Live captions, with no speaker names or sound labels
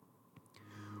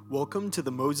Welcome to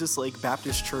the Moses Lake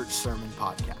Baptist Church Sermon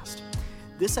Podcast.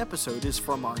 This episode is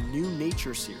from our New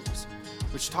Nature series,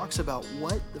 which talks about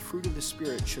what the fruit of the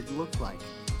Spirit should look like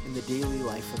in the daily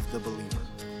life of the believer.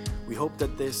 We hope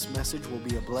that this message will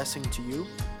be a blessing to you,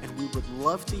 and we would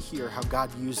love to hear how God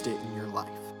used it in your life.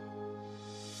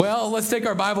 Well, let's take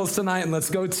our Bibles tonight and let's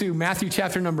go to Matthew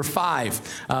chapter number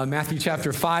 5. Matthew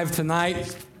chapter 5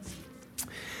 tonight.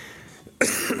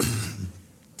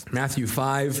 Matthew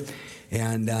 5.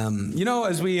 And,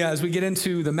 as we get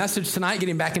into the message tonight,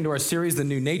 getting back into our series, The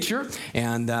New Nature,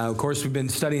 and, of course, we've been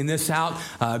studying this out.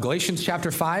 Galatians chapter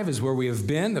 5 is where we have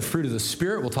been, the fruit of the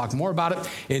Spirit. We'll talk more about it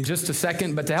in just a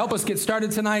second. But to help us get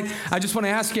started tonight, I just want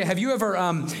to ask you, have you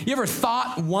ever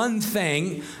thought one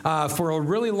thing for a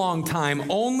really long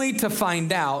time only to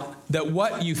find out that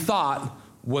what you thought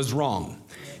was wrong?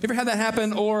 You ever had that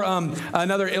happen? Or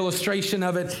another illustration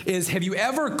of it is, have you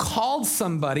ever called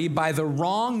somebody by the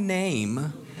wrong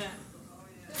name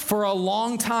for a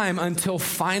long time until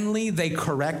finally they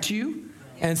correct you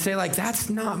and say, like, that's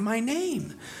not my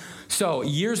name? So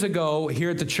years ago here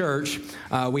at the church,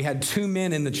 we had two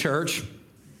men in the church.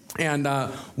 And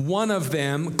one of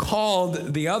them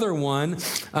called the other one,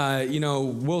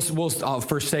 we'll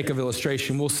for sake of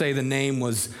illustration, we'll say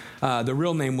the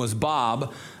real name was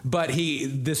Bob, but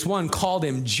this one called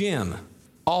him Jim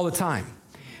all the time.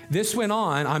 This went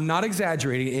on, I'm not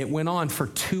exaggerating, it went on for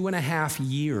 2.5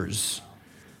 years.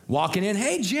 Walking in,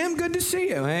 hey, Jim, good to see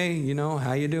you. Hey,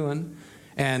 how you doing?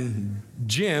 And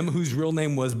Jim, whose real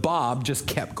name was Bob, just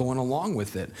kept going along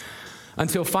with it.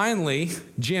 Until finally,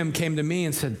 Jim came to me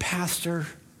and said, Pastor,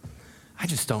 I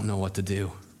just don't know what to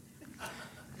do.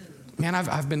 Man,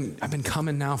 I've been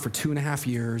coming now for 2.5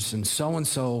 years, and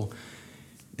so,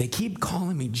 they keep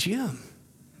calling me Jim,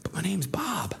 but my name's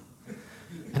Bob.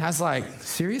 And I was like,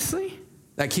 seriously?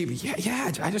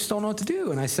 Yeah, I just don't know what to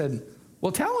do. And I said,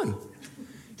 well, tell him.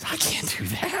 He said, I can't do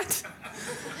that.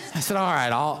 I said, all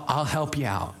right, I'll help you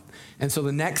out. And so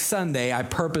the next Sunday, I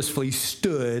purposefully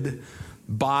stood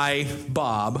by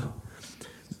Bob,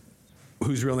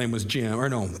 whose real name was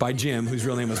by Jim, whose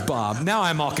real name was Bob. Now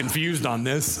I'm all confused on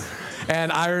this.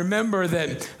 And I remember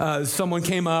that someone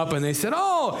came up and they said,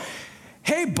 oh,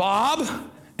 hey, Bob.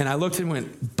 And I looked and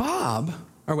went, Bob?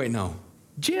 Or wait, no,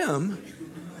 Jim.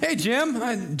 Hey,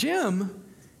 Jim. Jim.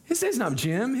 His name's not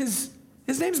Jim. His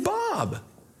name's Bob.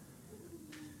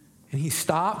 And he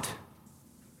stopped,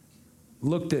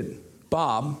 looked at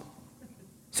Bob,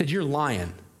 said, you're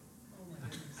lying.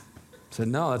 I said,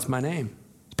 no, that's my name.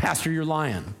 Pastor, you're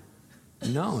lying.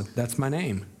 No, that's my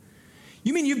name.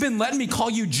 You mean you've been letting me call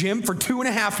you Jim for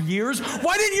 2.5 years?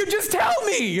 Why didn't you just tell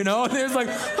me? And they're like,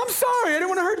 I'm sorry, I didn't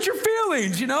want to hurt your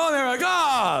feelings. And they're like,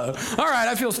 all right,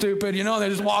 I feel stupid. They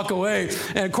just walk away.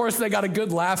 And of course, they got a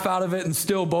good laugh out of it, and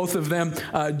still both of them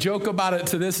joke about it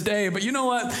to this day. But you know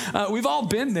what? We've all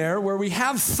been there where we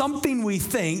have something we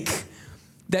think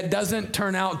that doesn't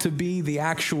turn out to be the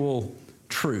actual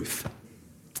truth.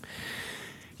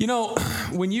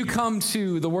 When you come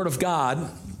to the Word of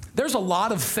God, there's a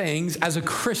lot of things as a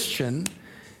Christian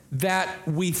that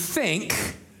we think,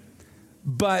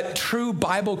 but true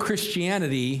Bible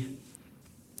Christianity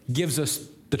gives us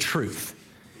the truth.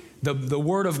 The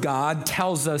Word of God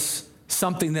tells us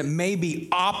something that may be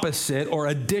opposite or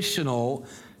additional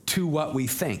to what we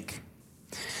think.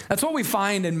 That's what we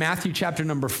find in Matthew chapter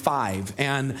number 5.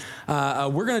 And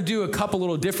we're going to do a couple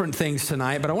little different things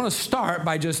tonight, but I want to start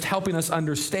by just helping us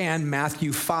understand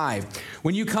Matthew 5.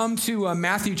 When you come to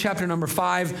Matthew chapter number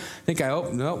 5,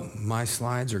 no, my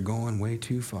slides are going way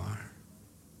too far.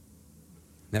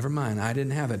 Never mind, I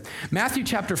didn't have it. Matthew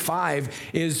chapter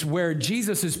 5 is where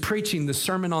Jesus is preaching the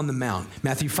Sermon on the Mount.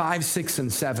 Matthew 5, 6,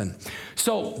 and 7.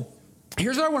 So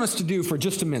here's what I want us to do for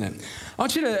just a minute. I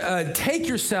want you to take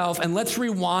yourself and let's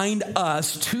rewind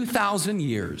us 2,000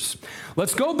 years.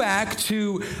 Let's go back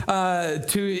to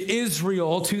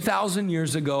Israel 2,000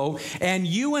 years ago, and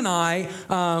you and I,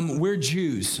 we're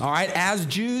Jews, all right? As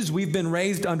Jews, we've been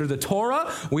raised under the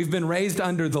Torah. We've been raised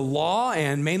under the law,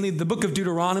 and mainly the book of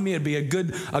Deuteronomy. It'd be a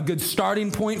good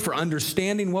starting point for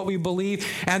understanding what we believe.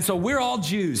 And so we're all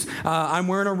Jews. I'm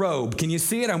wearing a robe. Can you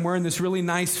see it? I'm wearing this really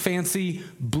nice, fancy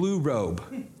blue robe.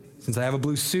 Since I have a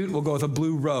blue suit, we'll go with a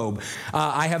blue robe.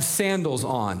 I have sandals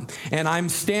on, and I'm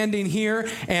standing here,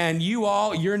 and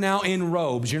you're now in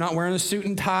robes. You're not wearing a suit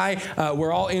and tie.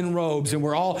 We're all in robes, and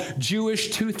we're all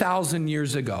Jewish 2,000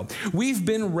 years ago. We've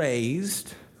been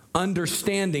raised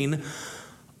understanding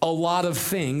a lot of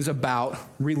things about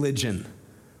religion.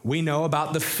 We know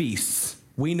about the feasts.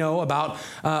 We know about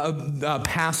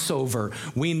Passover.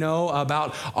 We know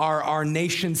about our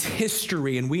nation's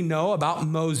history, and we know about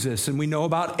Moses, and we know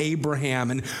about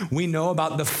Abraham, and we know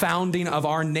about the founding of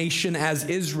our nation as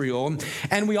Israel.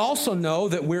 And we also know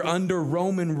that we're under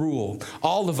Roman rule.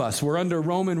 All of us, we're under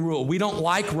Roman rule. We don't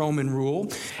like Roman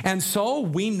rule. And so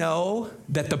we know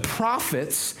that the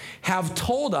prophets have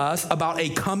told us about a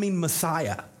coming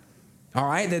Messiah. All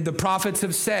right, the prophets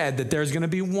have said that there's going to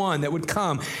be one that would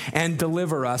come and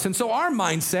deliver us. And so our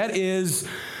mindset is,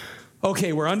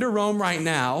 okay, we're under Rome right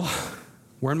now.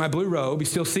 Wearing my blue robe. You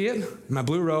still see it? My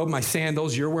blue robe, my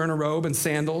sandals. You're wearing a robe and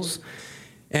sandals.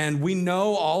 And we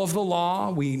know all of the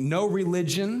law. We know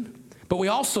religion. But we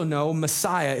also know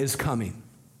Messiah is coming.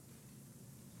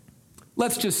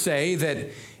 Let's just say that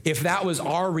if that was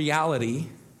our reality,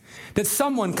 that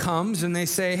someone comes and they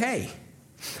say, hey,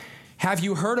 have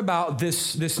you heard about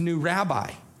this new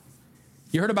rabbi?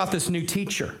 You heard about this new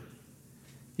teacher?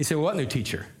 You say, well, what new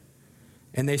teacher?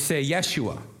 And they say,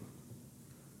 Yeshua.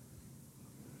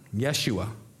 Yeshua.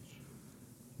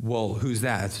 Well, who's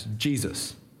that? It's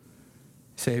Jesus.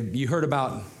 Say, you heard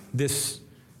about this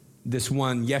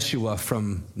one Yeshua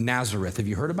from Nazareth. Have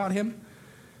you heard about him?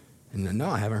 And no,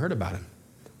 I haven't heard about him.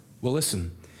 Well,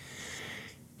 listen,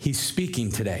 he's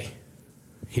speaking today.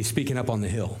 He's speaking up on the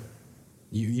hill.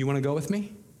 You want to go with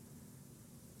me?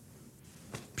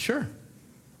 Sure,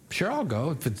 I'll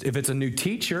go. If it's a new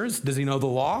teacher, does he know the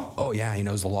law? Oh, yeah, he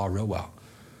knows the law real well.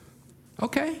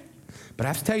 Okay, but I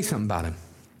have to tell you something about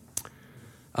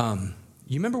him.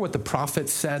 You remember what the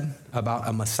prophets said about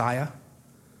a Messiah?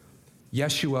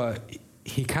 Yeshua,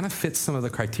 he kind of fits some of the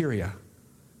criteria.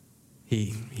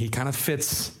 He kind of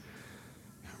fits,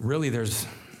 really there's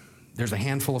a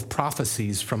handful of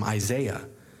prophecies from Isaiah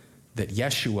that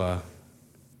Yeshua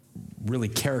really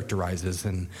characterizes,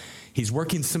 and he's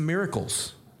working some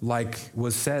miracles like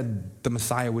was said the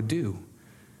Messiah would do.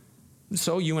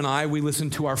 So you and I, we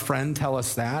listen to our friend tell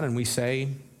us that, and we say,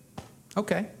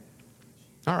 okay,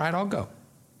 all right, I'll go.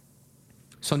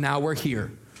 So now we're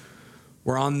here.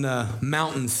 We're on the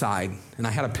mountainside, and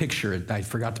I had a picture. I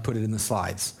forgot to put it in the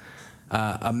slides.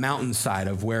 A mountainside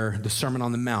of where the Sermon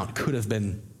on the Mount could have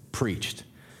been preached.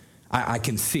 I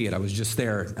can see it. I was just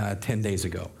there 10 days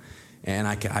ago, and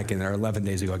I can, or 11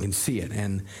 days ago, I can see it.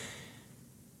 And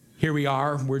here we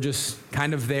are. We're just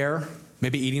kind of there,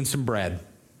 maybe eating some bread.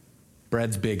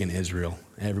 Bread's big in Israel.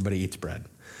 Everybody eats bread.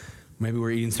 Maybe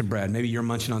we're eating some bread. Maybe you're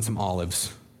munching on some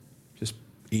olives, just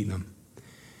eating them.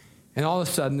 And all of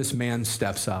a sudden, this man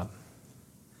steps up.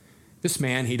 This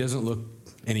man, he doesn't look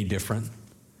any different.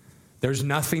 There's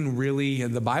nothing really,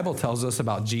 the Bible tells us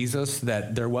about Jesus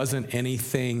that there wasn't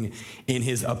anything in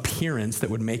his appearance that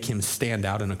would make him stand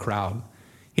out in a crowd.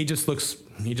 He just looks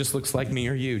like me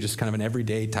or you, just kind of an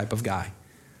everyday type of guy.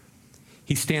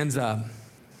 He stands up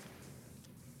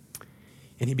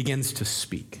and he begins to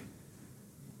speak.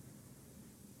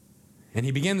 And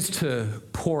he begins to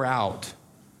pour out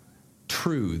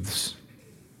truths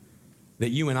that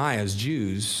you and I as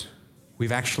Jews,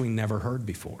 we've actually never heard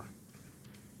before.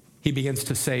 He begins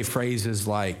to say phrases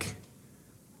like,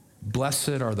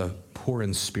 blessed are the poor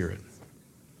in spirit.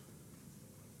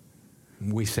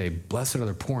 We say, blessed are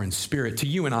the poor in spirit. To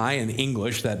you and I in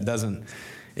English, that doesn't,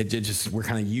 we're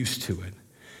kind of used to it.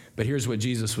 But here's what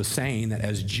Jesus was saying, that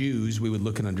as Jews, we would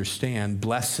look and understand,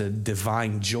 blessed,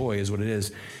 divine joy is what it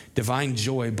is. Divine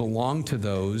joy belongs to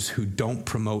those who don't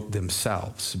promote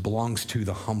themselves. It belongs to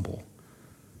the humble.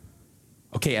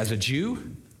 Okay, as a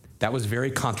Jew, that was very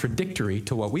contradictory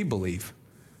to what we believe.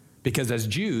 Because as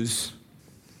Jews,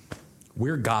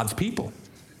 we're God's people.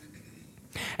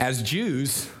 As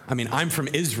Jews, I'm from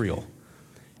Israel.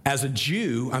 As a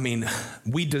Jew,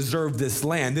 we deserve this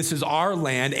land. This is our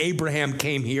land. Abraham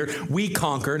came here. We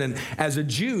conquered. And as a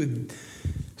Jew,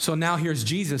 so now here's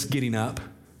Jesus getting up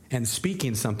and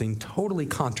speaking something totally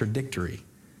contradictory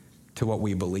to what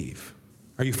we believe.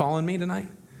 Are you following me tonight?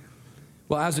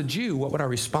 Well, as a Jew, what would our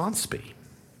response be?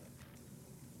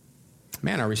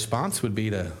 Man, our response would be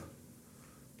to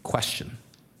question.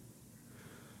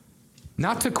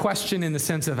 Not to question in the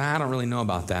sense of, I don't really know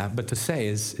about that, but to say,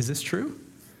 is this true?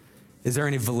 Is there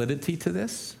any validity to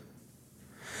this?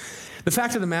 The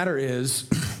fact of the matter is,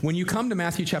 when you come to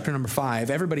Matthew chapter number 5,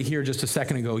 everybody here just a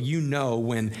second ago, you know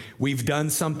when we've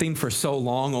done something for so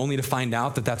long only to find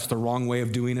out that that's the wrong way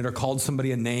of doing it, or called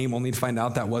somebody a name only to find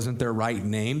out that wasn't their right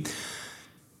name.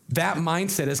 That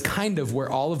mindset is kind of where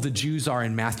all of the Jews are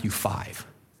in Matthew 5.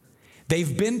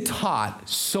 They've been taught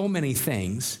so many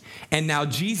things, and now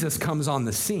Jesus comes on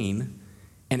the scene,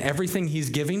 and everything he's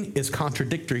giving is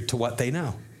contradictory to what they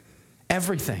know.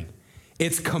 Everything.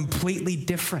 It's completely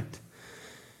different.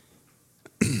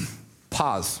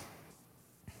 pause.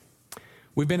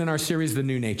 We've been in our series, The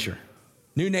New Nature.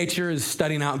 New Nature is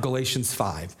studying out Galatians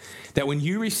 5, that when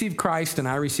you receive Christ and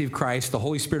I receive Christ, the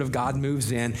Holy Spirit of God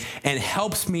moves in and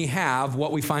helps me have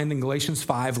what we find in Galatians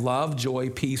 5, love, joy,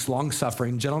 peace,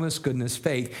 long-suffering, gentleness, goodness,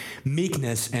 faith,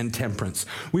 meekness, and temperance.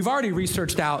 We've already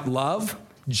researched out love,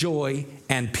 joy,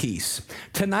 and peace.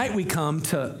 Tonight we come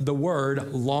to the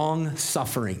word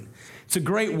long-suffering. It's a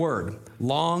great word,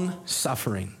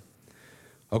 long-suffering.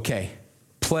 Okay,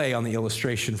 play on the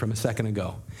illustration from a second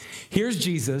ago. Here's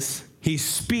Jesus. He's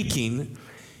speaking.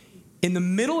 In the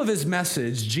middle of his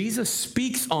message, Jesus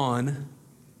speaks on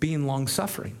being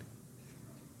long-suffering.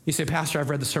 You say, Pastor, I've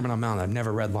read the Sermon on the Mount. I've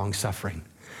never read long-suffering.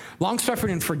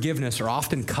 Long-suffering and forgiveness are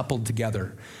often coupled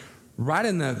together. Right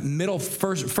in the middle,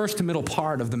 first to middle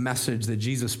part of the message that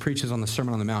Jesus preaches on the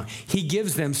Sermon on the Mount, he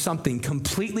gives them something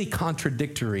completely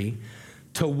contradictory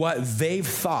to what they've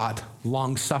thought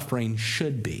long-suffering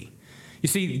should be. You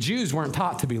see, Jews weren't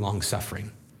taught to be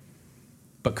long-suffering,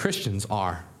 but Christians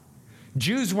are.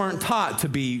 Jews weren't taught to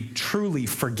be truly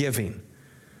forgiving,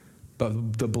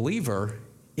 but the believer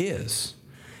is.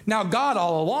 Now, God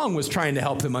all along was trying to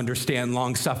help them understand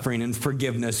long-suffering and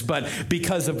forgiveness, but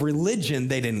because of religion,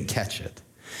 they didn't catch it.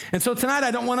 And so tonight,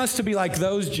 I don't want us to be like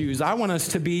those Jews. I want us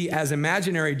to be as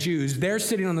imaginary Jews. They're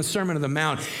sitting on the Sermon on the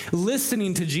Mount,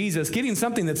 listening to Jesus, getting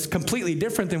something that's completely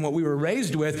different than what we were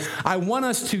raised with. I want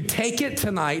us to take it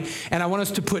tonight, and I want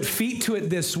us to put feet to it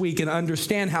this week and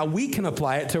understand how we can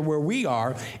apply it to where we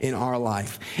are in our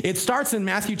life. It starts in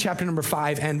Matthew chapter number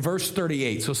 5 and verse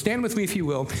 38. So stand with me if you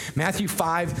will. Matthew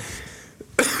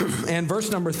 5 and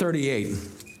verse number 38.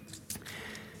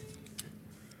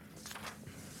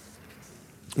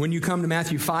 When you come to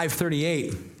Matthew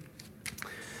 5:38, I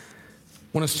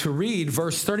want us to read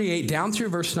verse 38 down through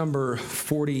verse number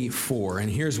 44. And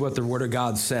here's what the Word of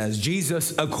God says.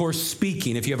 Jesus, of course,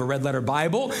 speaking. If you have a red letter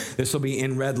Bible, this will be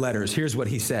in red letters. Here's what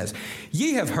he says.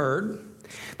 Ye have heard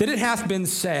that it hath been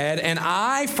said, an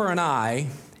eye for an eye,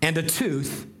 and a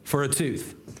tooth for a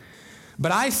tooth.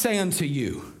 But I say unto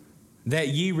you, that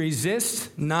ye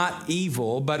resist not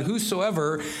evil, but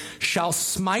whosoever shall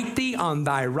smite thee on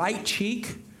thy right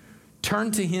cheek, turn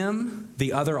to him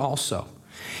the other also.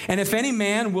 And if any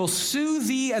man will sue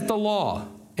thee at the law,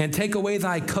 and take away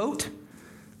thy coat,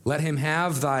 let him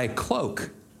have thy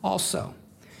cloak also.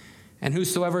 And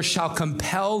whosoever shall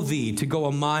compel thee to go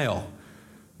a mile,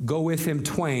 go with him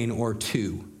twain or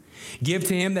two. Give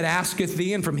to him that asketh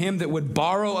thee, and from him that would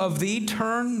borrow of thee,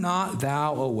 turn not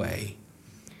thou away.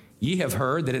 Ye have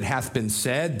heard that it hath been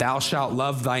said, thou shalt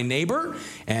love thy neighbor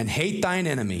and hate thine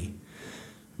enemy.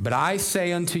 But I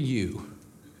say unto you,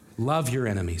 love your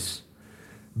enemies.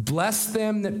 Bless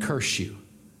them that curse you.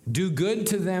 Do good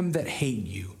to them that hate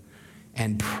you.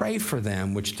 And pray for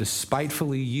them which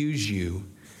despitefully use you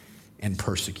and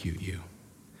persecute you.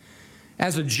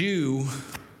 As a Jew,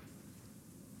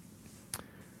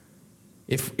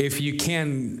 if you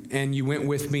can, and you went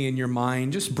with me in your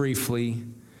mind, just briefly,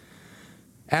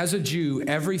 as a Jew,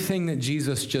 everything that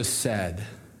Jesus just said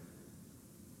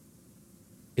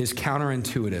is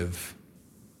counterintuitive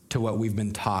to what we've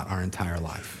been taught our entire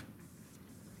life.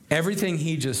 Everything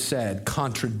he just said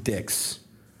contradicts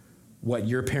what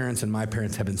your parents and my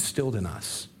parents have instilled in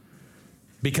us.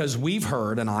 Because we've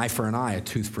heard an eye for an eye, a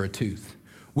tooth for a tooth.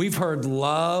 We've heard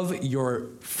love your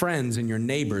friends and your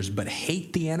neighbors, but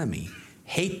hate the enemy,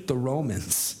 hate the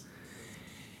Romans.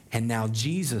 And now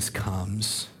Jesus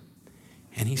comes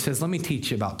and he says, let me teach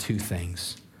you about two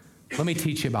things. Let me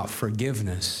teach you about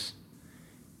forgiveness,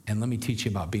 and let me teach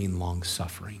you about being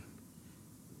long-suffering.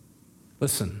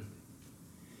 Listen,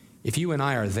 if you and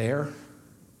I are there,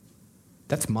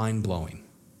 that's mind-blowing.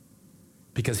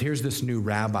 Because here's this new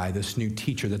rabbi, this new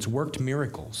teacher that's worked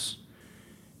miracles.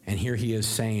 And here he is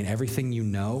saying, everything you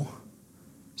know,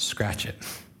 scratch it.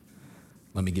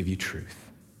 Let me give you truth.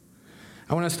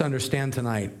 I want us to understand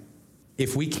tonight,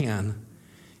 if we can,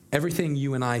 everything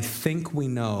you and I think we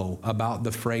know about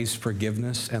the phrase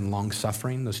forgiveness and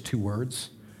long-suffering, those two words,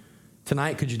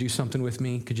 tonight, could you do something with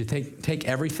me? Could you take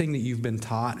everything that you've been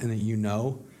taught and that you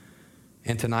know,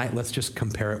 and tonight, let's just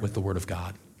compare it with the Word of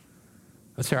God.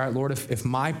 Let's say, all right, Lord, if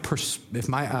my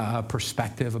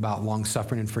perspective about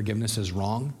long-suffering and forgiveness is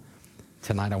wrong,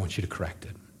 tonight I want you to correct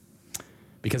it.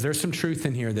 Because there's some truth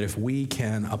in here that if we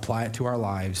can apply it to our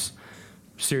lives,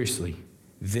 seriously,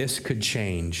 this could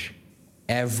change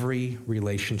every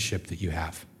relationship that you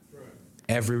have.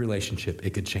 Every relationship, it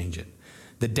could change it.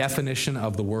 The definition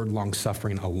of the word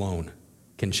long-suffering alone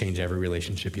can change every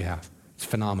relationship you have. It's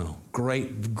phenomenal.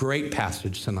 Great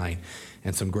passage tonight,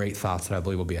 and some great thoughts that I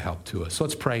believe will be a help to us. So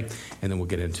let's pray, and then we'll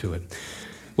get into it.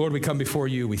 Lord, we come before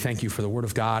you. We thank you for the word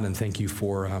of God and thank you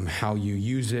for how you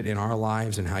use it in our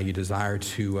lives and how you desire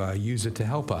to use it to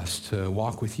help us to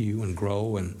walk with you and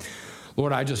grow. And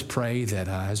Lord, I just pray that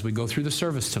as we go through the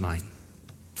service tonight,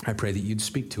 I pray that you'd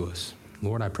speak to us.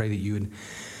 Lord, I pray that you would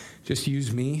just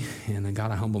use me. And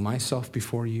God, I humble myself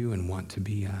before you and want to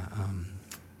be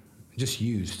just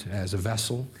used as a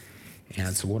vessel.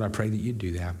 And so, Lord, I pray that you'd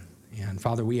do that. And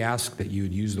Father, we ask that you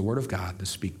would use the word of God to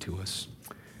speak to us.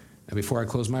 Now, before I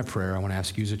close my prayer, I want to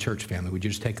ask you as a church family, would you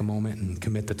just take a moment and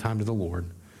commit the time to the Lord?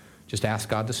 Just ask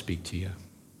God to speak to you.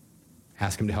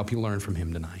 Ask him to help you learn from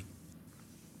him tonight.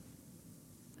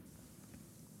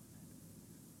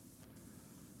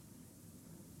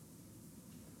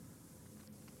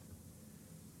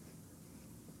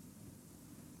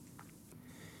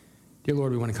 Dear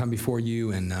Lord, we want to come before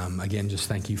you and again, just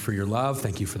thank you for your love.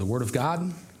 Thank you for the word of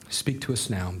God. Speak to us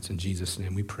now. It's in Jesus'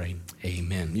 name we pray.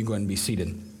 Amen. You go ahead and be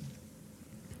seated.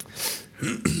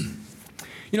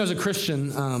 You know, as a Christian,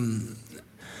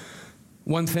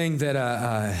 one thing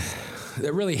that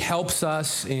really helps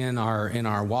us in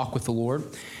our walk with the Lord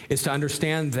is to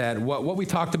understand that what we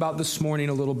talked about this morning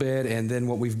a little bit and then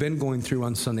what we've been going through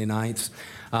on Sunday nights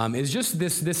is just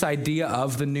this idea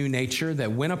of the new nature,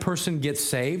 that when a person gets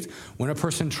saved, when a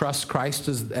person trusts Christ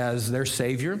as their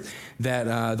Savior,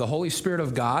 that the Holy Spirit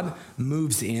of God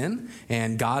moves in,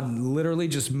 and God literally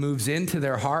just moves into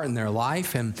their heart and their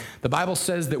life. And the Bible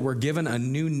says that we're given a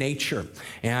new nature.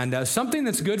 And something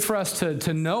that's good for us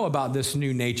to know about this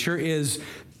new nature is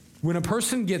when a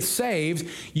person gets saved,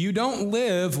 you don't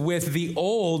live with the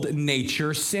old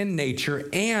nature, sin nature,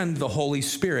 and the Holy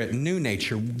Spirit, new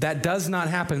nature. That does not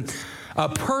happen. A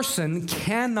person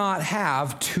cannot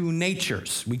have two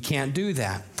natures. We can't do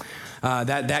that.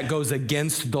 That goes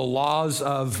against the laws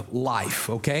of life,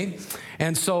 okay?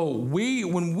 And so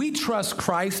when we trust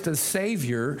Christ as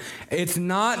Savior, it's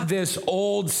not this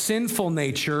old sinful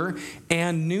nature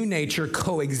and new nature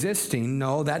coexisting.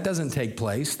 No, that doesn't take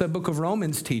place. The book of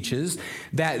Romans teaches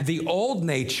that the old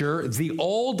nature, the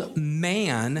old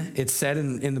man, it's said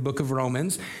in the book of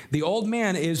Romans, the old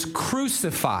man is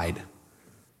crucified.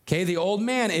 Okay, the old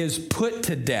man is put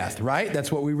to death, right?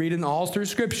 That's what we read in all through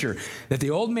Scripture, that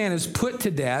the old man is put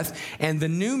to death, and the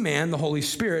new man, the Holy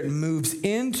Spirit, moves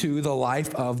into the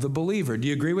life of the believer. Do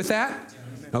you agree with that?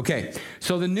 Okay,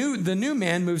 so the new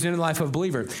man moves into the life of a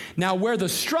believer. Now, where the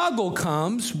struggle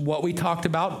comes, what we talked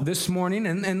about this morning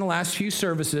and the last few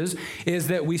services, is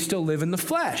that we still live in the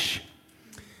flesh.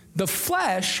 The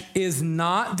flesh is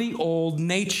not the old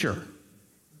nature.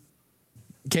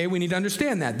 Okay, we need to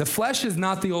understand that. The flesh is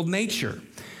not the old nature.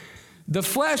 The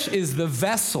flesh is the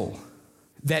vessel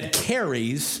that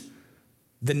carries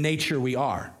the nature we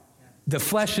are. The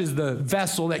flesh is the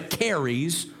vessel that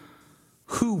carries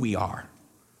who we are.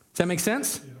 Does that make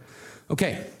sense?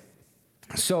 Okay,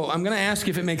 so I'm going to ask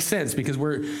you if it makes sense, because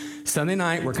we're Sunday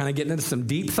night, we're kind of getting into some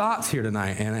deep thoughts here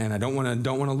tonight, and I don't want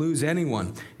to lose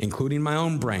anyone, including my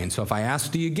own brain. So if I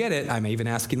ask, do you get it? I'm even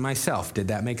asking myself, did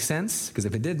that make sense? Because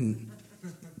if it didn't,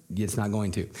 it's not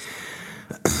going to.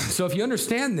 So if you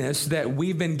understand this, that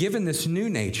we've been given this new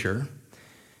nature,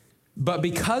 but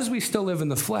because we still live in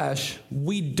the flesh,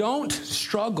 we don't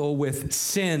struggle with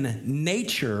sin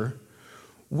nature.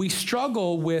 We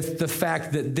struggle with the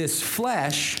fact that this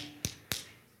flesh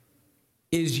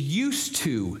is used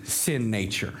to sin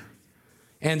nature.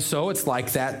 And so it's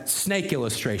like that snake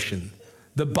illustration.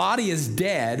 The body is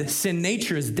dead, sin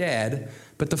nature is dead,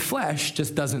 but the flesh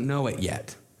just doesn't know it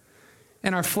yet.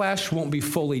 And our flesh won't be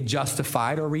fully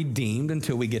justified or redeemed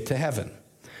until we get to heaven.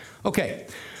 Okay,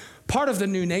 part of the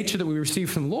new nature that we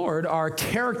receive from the Lord are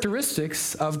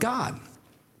characteristics of God.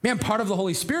 Man, part of the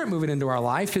Holy Spirit moving into our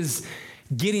life is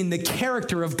getting the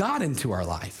character of God into our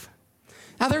life.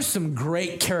 Now, there's some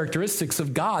great characteristics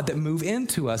of God that move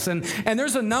into us, and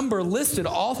there's a number listed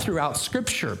all throughout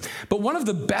Scripture. But one of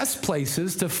the best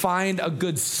places to find a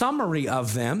good summary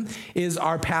of them is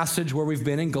our passage where we've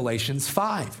been in Galatians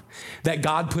 5, that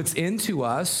God puts into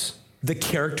us the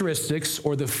characteristics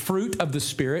or the fruit of the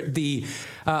Spirit, the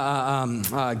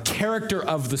character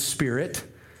of the Spirit,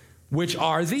 which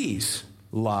are these: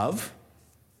 love.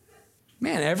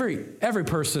 Man, every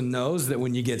person knows that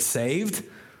when you get saved,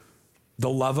 the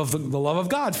love of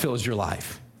God fills your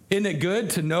life. Isn't it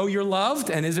good to know you're loved?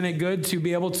 And isn't it good to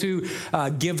be able to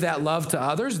give that love to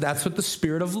others? That's what the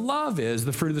spirit of love is.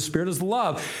 The fruit of the Spirit is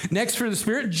love. Next fruit of the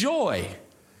Spirit, joy.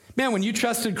 Man, when you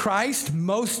trusted Christ,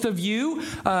 most of you,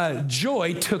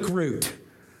 joy took root.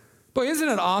 Boy, isn't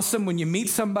it awesome when you meet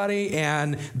somebody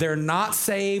and they're not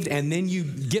saved, and then you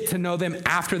get to know them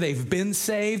after they've been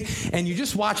saved, and you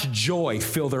just watch joy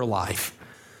fill their life.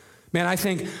 Man, I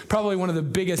think probably one of the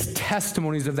biggest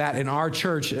testimonies of that in our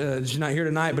church, she's not here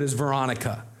tonight, but is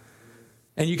Veronica.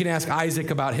 And you can ask Isaac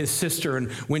about his sister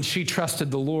and when she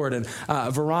trusted the Lord. And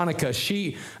Veronica,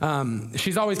 she's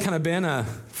always kind of been a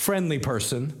friendly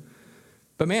person.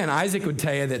 But man, Isaac would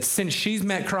tell you that since she's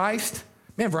met Christ,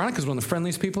 man, Veronica's one of the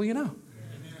friendliest people you know.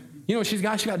 Amen. You know what she's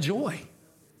got? She's got joy.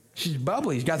 She's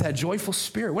bubbly. She's got that joyful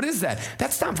spirit. What is that?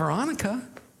 That's not Veronica.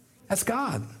 That's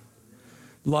God.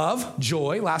 Love,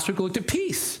 joy. Last week we looked at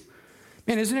peace.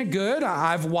 Man, isn't it good?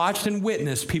 I've watched and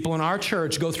witnessed people in our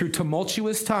church go through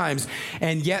tumultuous times,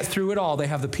 and yet through it all, they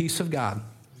have the peace of God.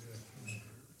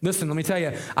 Listen, let me tell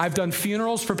you, I've done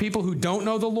funerals for people who don't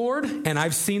know the Lord, and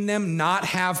I've seen them not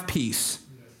have peace.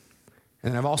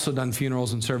 And I've also done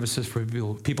funerals and services for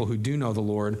people who do know the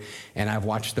Lord, and I've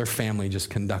watched their family just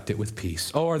conduct it with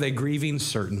peace. Oh, are they grieving?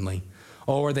 Certainly.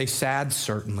 Oh, are they sad?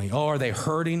 Certainly. Oh, are they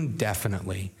hurting?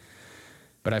 Definitely.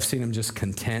 But I've seen them just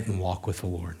content and walk with the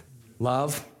Lord.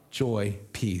 Love, joy,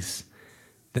 peace.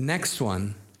 The next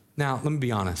one, now let me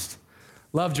be honest.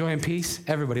 Love, joy, and peace,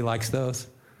 everybody likes those.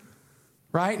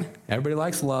 Right? Everybody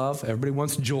likes love. Everybody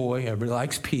wants joy. Everybody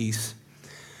likes peace.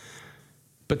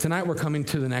 But tonight we're coming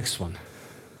to the next one.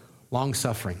 Long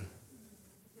suffering.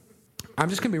 I'm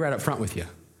just going to be right up front with you.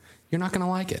 You're not going to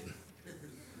like it.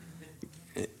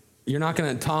 You're not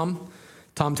going to,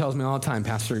 Tom tells me all the time,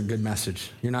 Pastor, good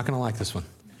message. You're not going to like this one.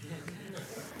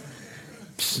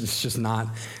 It's just not.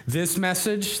 This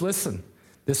message, listen,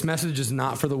 this message is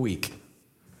not for the weak.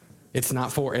 It's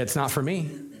not for me.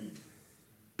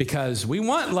 Because we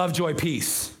want love, joy,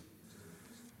 peace.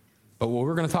 But what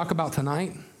we're going to talk about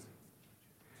tonight,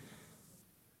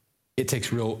 it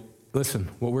takes what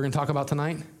we're going to talk about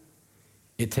tonight,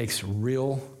 it takes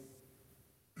real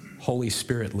Holy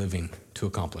Spirit living to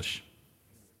accomplish.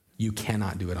 You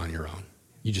cannot do it on your own.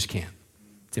 You just can't.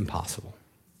 It's impossible.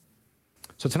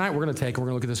 So tonight we're going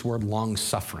to look at this word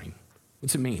long-suffering.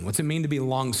 What's it mean? What's it mean to be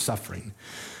long-suffering?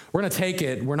 We're going to take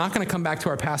it. We're not going to come back to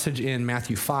our passage in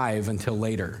Matthew 5 until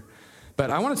later.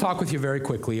 But I want to talk with you very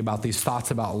quickly about these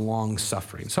thoughts about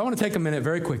long-suffering. So I want to take a minute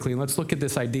very quickly and let's look at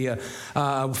this idea.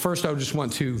 First, I just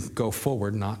want to go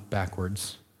forward, not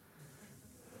backwards.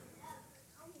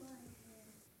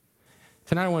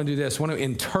 Tonight I want to do this. I want to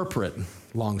interpret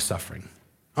long-suffering.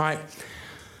 All right.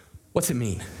 What's it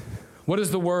mean? What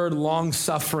does the word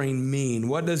long-suffering mean?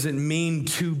 What does it mean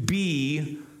to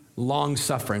be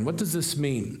long-suffering? What does this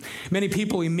mean? Many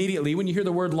people immediately, when you hear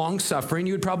the word long-suffering,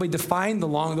 you would probably define the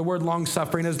word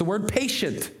long-suffering as the word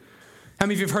patient. How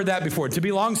many of you have heard that before? To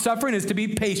be long-suffering is to be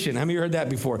patient. How many of you heard that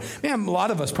before? Man, a lot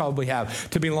of us probably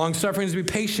have. To be long-suffering is to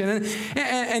be patient.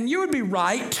 And you would be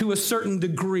right to a certain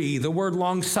degree. The word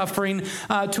long-suffering,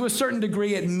 to a certain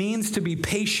degree, it means to be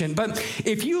patient. But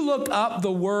if you look up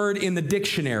the word in the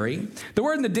dictionary, the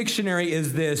word in the dictionary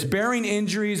is this: bearing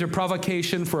injuries or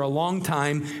provocation for a long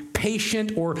time,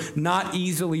 patient or not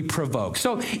easily provoked.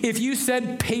 So if you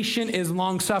said patient is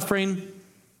long-suffering,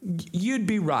 you'd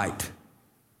be right.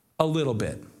 A little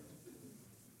bit.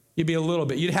 You'd be a little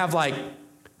bit. You'd have like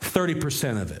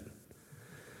 30% of it.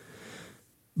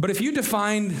 But if you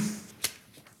defined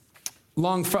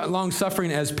long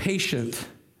suffering as patient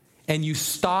and you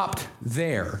stopped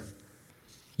there,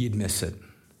 you'd miss it.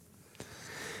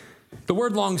 The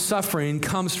word long suffering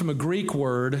comes from a Greek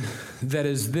word that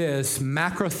is this: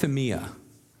 macrothymia.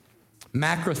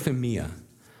 Macrothymia.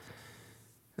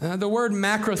 The word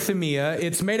macrothymia,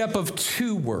 it's made up of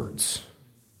two words.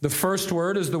 The first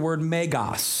word is the word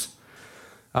megas.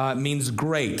 It means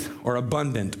great or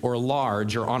abundant or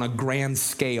large or on a grand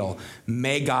scale.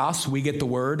 Megas, we get the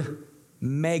word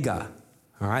mega.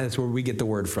 All right, that's where we get the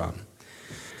word from.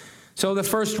 So the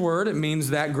first word, it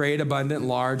means that great, abundant,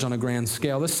 large on a grand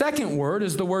scale. The second word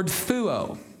is the word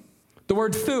thuo. The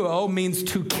word thuo means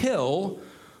to kill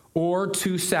or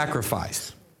to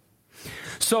sacrifice.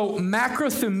 So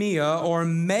macrothymia or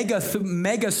megasthua,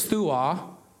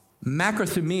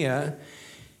 macrothymia,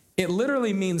 it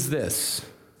literally means this: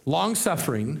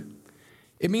 long-suffering.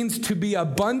 It means to be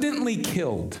abundantly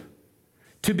killed,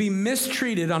 to be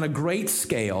mistreated on a great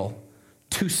scale,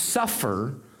 to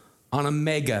suffer on a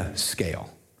mega scale.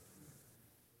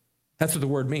 That's what the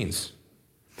word means.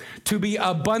 To be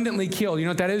abundantly killed. You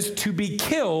know what that is? To be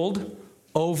killed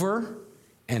over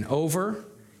and over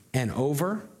and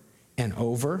over and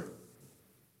over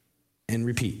and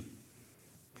repeat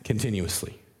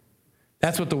continuously.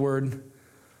 That's what the word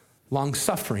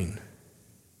long-suffering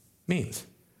means.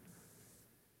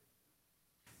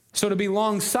 So to be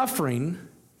long-suffering,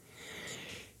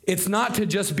 it's not to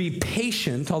just be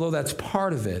patient, although that's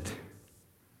part of it.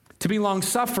 To be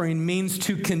long-suffering means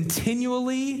to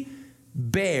continually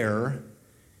bear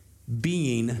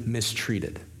being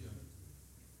mistreated.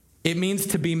 It means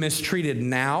to be mistreated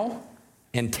now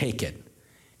and take it,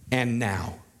 and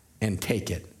now and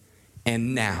take it,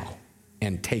 and now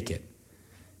and take it.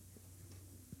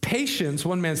 Patience,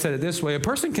 one man said it this way, a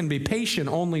person can be patient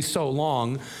only so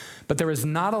long, but there is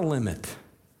not a limit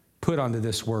put onto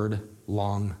this word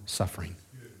long suffering.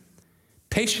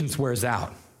 Patience wears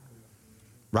out.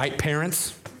 Right,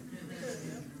 parents?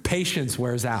 Patience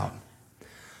wears out.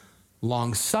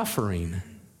 Long suffering,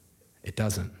 it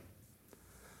doesn't.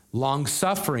 Long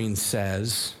suffering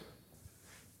says,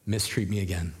 mistreat me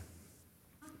again.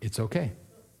 It's okay.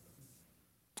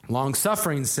 Long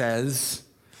suffering says,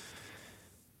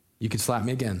 you can slap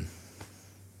me again.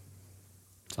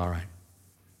 It's all right.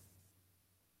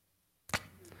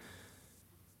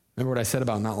 Remember what I said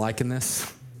about not liking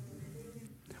this?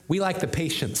 We like the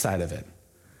patient side of it,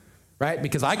 right?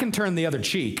 Because I can turn the other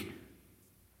cheek.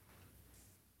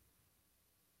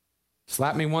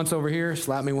 Slap me once over here,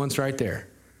 slap me once right there.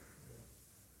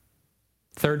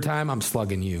 Third time, I'm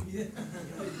slugging you.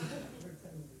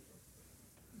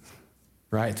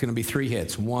 Right? It's going to be 3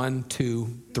 hits. 1,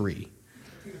 2, 3.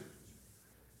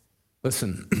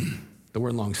 Listen, the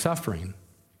word long suffering,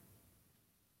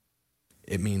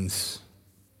 it means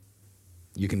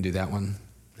you can do that one,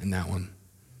 and that one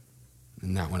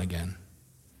again,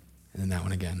 and then that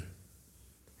one again,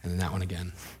 and then that one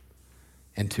again,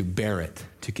 and to bear it,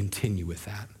 to continue with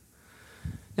that.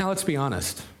 Now, let's be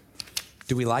honest.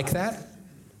 Do we like that?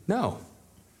 No.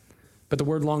 But the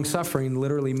word long suffering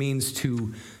literally means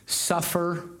to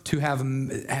suffer, to have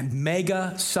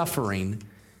mega suffering,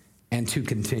 and to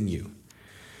continue.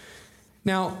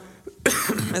 Now,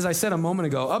 as I said a moment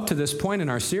ago, up to this point in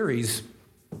our series,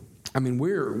 I mean,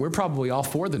 we're probably all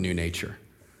for the new nature.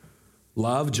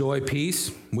 Love, joy,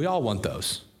 peace, we all want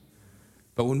those.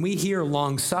 But when we hear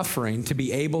long suffering, to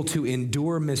be able to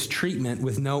endure mistreatment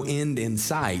with no end in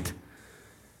sight,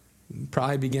 you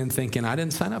probably begin thinking, I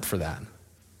didn't sign up for that.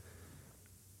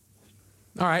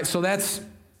 All right, so that's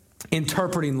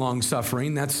interpreting long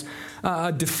suffering. That's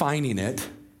defining it.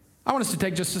 I want us to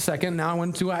take just a second. Now I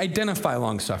want to identify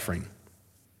long suffering.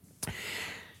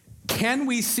 Can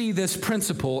we see this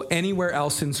principle anywhere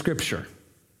else in Scripture?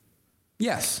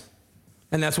 Yes.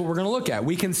 And that's what we're going to look at.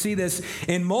 We can see this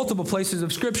in multiple places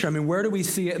of Scripture. I mean, where do we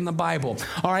see it in the Bible?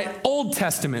 All right, Old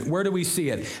Testament, where do we see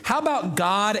it? How about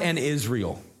God and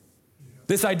Israel?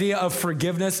 This idea of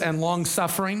forgiveness and long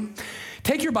suffering.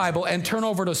 Take your Bible and turn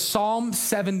over to Psalm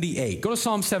 78. Go to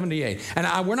Psalm 78.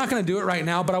 And we're not going to do it right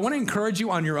now, but I want to encourage you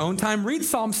on your own time. Read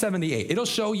Psalm 78. It'll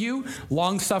show you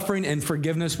long suffering and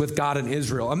forgiveness with God and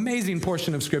Israel. Amazing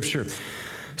portion of Scripture.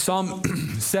 Psalm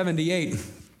 78.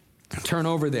 Turn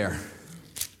over there.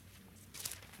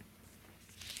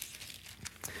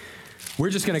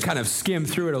 We're just going to kind of skim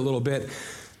through it a little bit.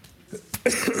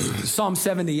 Psalm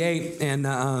 78, and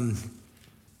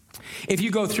if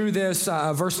you go through this,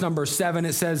 verse number 7,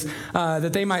 it says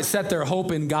that they might set their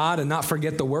hope in God and not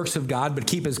forget the works of God, but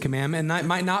keep his commandment, and that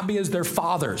might not be as their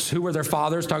fathers. Who were their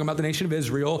fathers? Talking about the nation of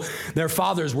Israel. Their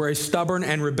fathers were a stubborn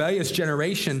and rebellious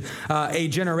generation, a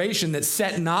generation that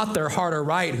set not their heart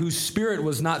aright, whose spirit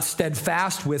was not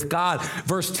steadfast with God.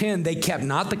 Verse 10, they kept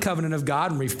not the covenant of God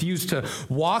and refused to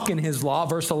walk in his law.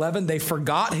 Verse 11, they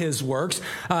forgot his works.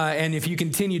 And if you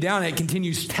continue down, it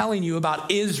continues telling you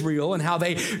about Israel and how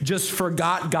they just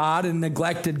forgot God and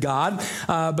neglected God.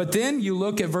 But then you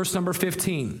look at verse number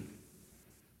 15.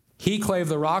 He clave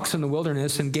the rocks in the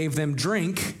wilderness and gave them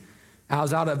drink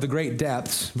out of the great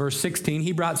depths. Verse 16,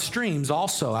 he brought streams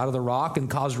also out of the rock and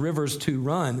caused rivers to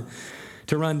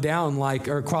run down like,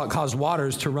 or caused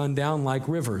waters to run down like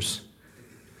rivers.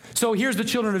 So here's the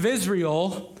children of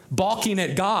Israel balking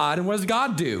at God, and what does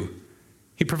God do?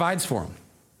 He provides for them.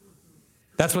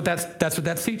 That's what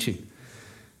that's teaching.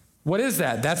 What is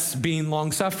that? That's being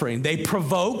long-suffering. They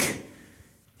provoke.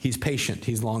 He's patient.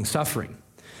 He's long-suffering.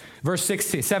 Verse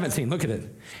 17, look at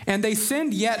it. And they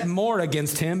sinned yet more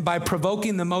against him by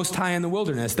provoking the Most High in the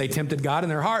wilderness. They tempted God in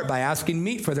their heart by asking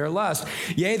meat for their lust.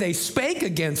 Yea, they spake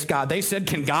against God. They said,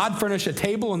 can God furnish a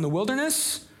table in the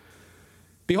wilderness?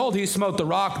 Behold, he smote the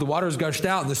rock, the waters gushed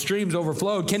out, and the streams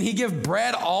overflowed. Can he give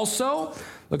bread also?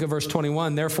 Look at verse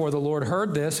 21. Therefore the Lord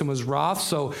heard this and was wroth.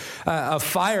 So a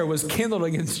fire was kindled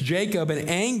against Jacob, and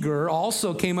anger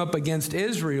also came up against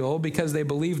Israel because they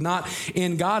believed not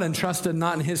in God and trusted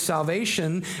not in his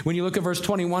salvation. When you look at verse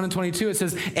 21 and 22, it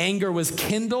says anger was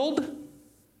kindled. You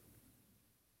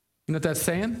know what that's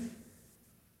saying?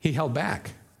 He held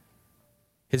back.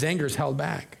 His anger is held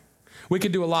back. We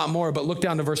could do a lot more, but look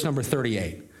down to verse number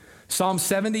 38. Psalm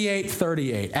 78,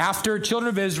 38. After children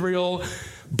of Israel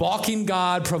balking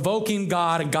God, provoking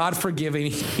God, and God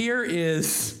forgiving. Here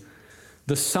is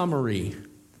the summary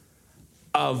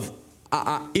of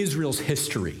Israel's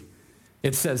history.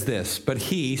 It says this, but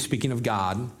he, speaking of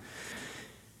God,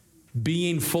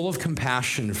 being full of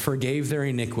compassion, forgave their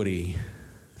iniquity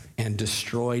and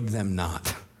destroyed them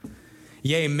not.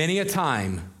 Yea, many a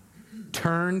time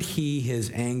turned he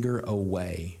his anger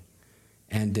away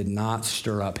and did not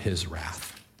stir up his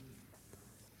wrath.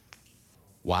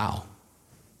 Wow.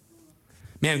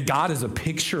 Man, God is a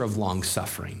picture of long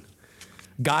suffering.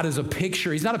 God is a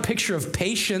picture. He's not a picture of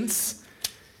patience.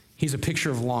 He's a picture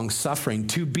of long suffering,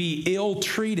 to be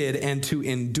ill-treated and to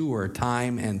endure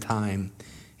time and time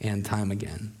and time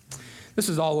again. This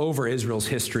is all over Israel's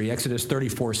history. Exodus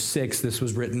 34:6, this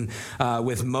was written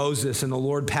with Moses, and the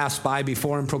Lord passed by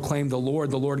before him, proclaimed the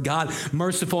Lord God,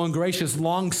 merciful and gracious,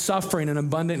 long-suffering and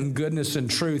abundant in goodness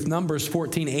and truth. Numbers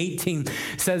 14:18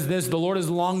 says this, the Lord is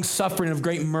long-suffering of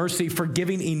great mercy,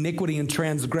 forgiving iniquity and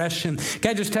transgression.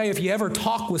 Can I just tell you, if you ever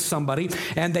talk with somebody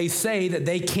and they say that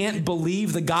they can't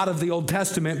believe the God of the Old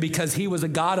Testament because he was a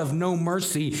God of no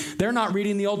mercy, they're not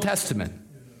reading the Old Testament.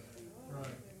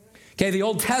 Okay, the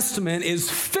Old Testament is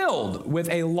filled with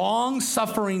a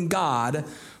long-suffering God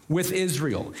with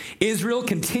Israel. Israel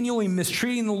continually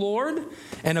mistreating the Lord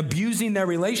and abusing their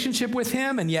relationship with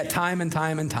him, and yet time and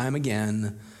time and time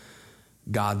again,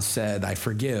 God said, I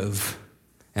forgive,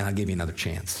 and I'll give you another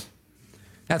chance.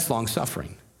 That's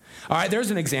long-suffering. All right, there's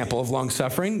an example of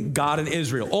long-suffering, God and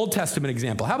Israel. Old Testament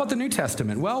example. How about the New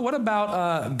Testament? Well, what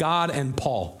about God and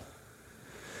Paul?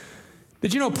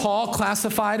 Did you know Paul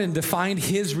classified and defined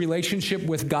his relationship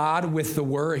with God with the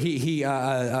word? He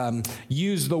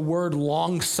used the word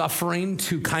long-suffering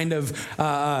to kind of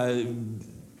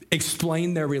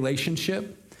explain their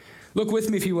relationship. Look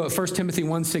with me, if you will, 1 Timothy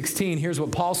 1:16. Here's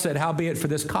what Paul said, howbeit for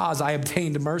this cause I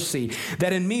obtained mercy,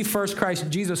 that in me first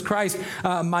Jesus Christ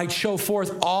might show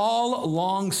forth all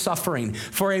long-suffering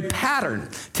for a pattern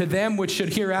to them which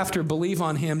should hereafter believe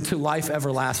on him to life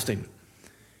everlasting.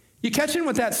 You catching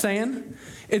what that's saying?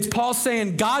 It's Paul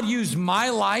saying, God used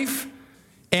my life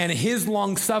and his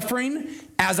long suffering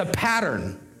as a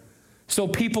pattern so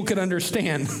people could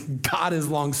understand God is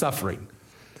long suffering.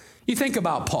 You think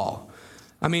about Paul.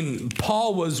 I mean,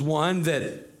 Paul was one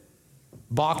that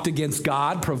balked against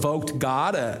God, provoked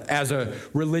God as a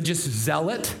religious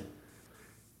zealot,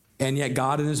 and yet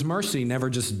God in his mercy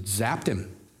never just zapped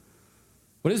him.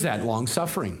 What is that? Long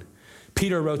suffering.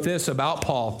 Peter wrote this about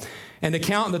Paul. And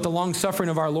account that the long suffering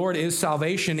of our Lord is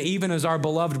salvation, even as our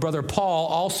beloved brother Paul,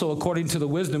 also according to the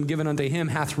wisdom given unto him,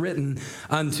 hath written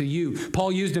unto you.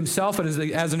 Paul used himself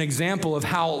as an example of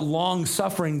how long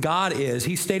suffering God is.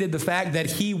 He stated the fact that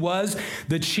he was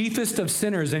the chiefest of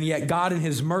sinners, and yet God in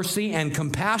his mercy and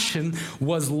compassion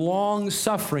was long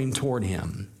suffering toward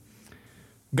him.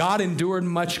 God endured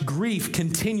much grief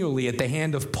continually at the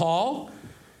hand of Paul,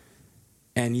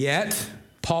 and yet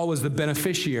Paul was the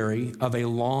beneficiary of a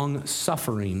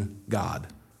long-suffering God.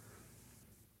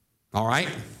 All right?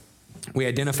 We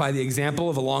identify the example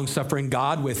of a long-suffering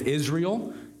God with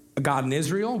Israel, God in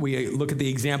Israel. We look at the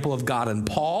example of God in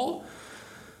Paul.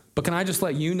 But can I just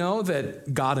let you know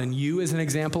that God in you is an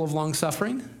example of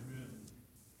long-suffering?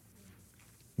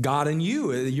 God in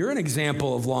you, you're an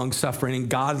example of long-suffering, and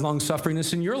God's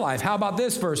long-sufferingness in your life. How about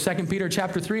this verse, 2 Peter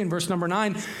chapter 3 and verse number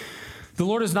 9? The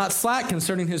Lord is not slack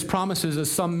concerning his promises, as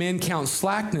some men count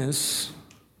slackness,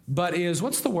 but is,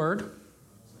 what's the word?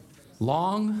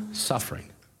 Long-suffering.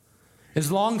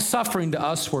 Is long-suffering to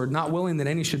usward, not willing that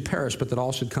any should perish, but that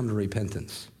all should come to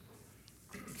repentance.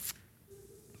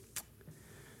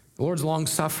 The Lord's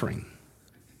long-suffering.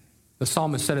 The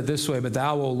psalmist said it this way, but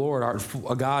thou, O Lord, art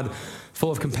a God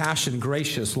full of compassion,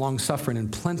 gracious, long-suffering, and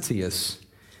plenteous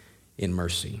in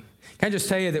mercy. Can I just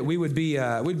tell you that we'd be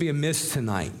amiss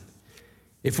tonight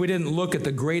if we didn't look at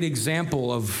the great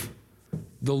example of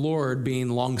the Lord being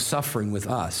long-suffering with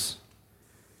us.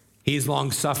 He's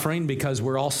long-suffering because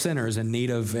we're all sinners in need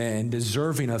of and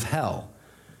deserving of hell.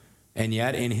 And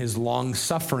yet in his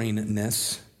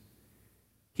long-sufferingness,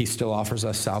 he still offers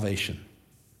us salvation.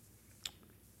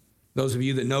 Those of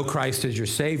you that know Christ as your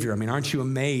Savior, I mean, aren't you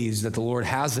amazed that the Lord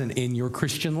hasn't in your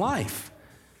Christian life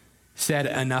said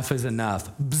enough is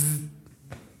enough? Bzz.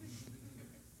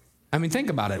 I mean, think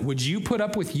about it. Would you put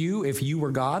up with you if you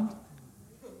were God?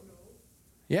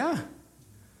 Yeah.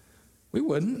 We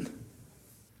wouldn't.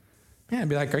 Yeah, I'd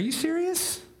be like, are you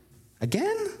serious?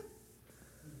 Again?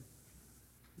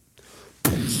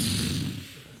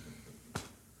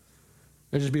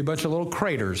 There'd just be a bunch of little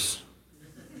craters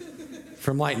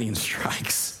from lightning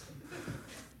strikes.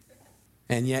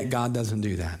 And yet God doesn't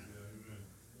do that.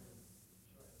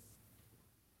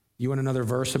 You want another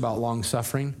verse about long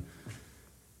suffering?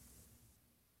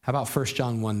 How about 1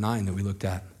 John 1:9 that we looked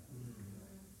at?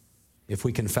 If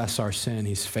we confess our sin,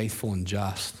 he's faithful and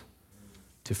just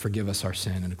to forgive us our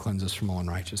sin and to cleanse us from all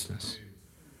unrighteousness.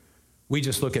 We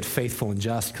just look at faithful and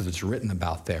just because it's written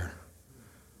about there.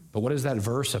 But what is that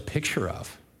verse a picture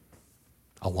of?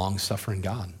 A long-suffering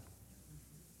God.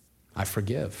 I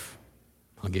forgive.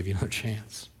 I'll give you another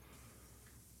chance.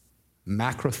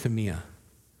 Macrothumia.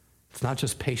 It's not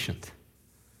just patient.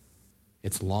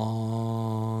 It's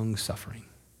long-suffering.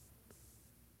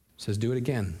 It says, do it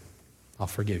again. I'll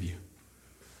forgive you.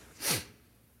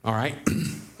 All right?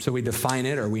 So we define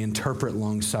it or we interpret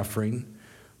long-suffering.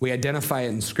 We identify it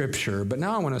in Scripture. But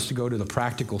now I want us to go to the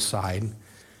practical side.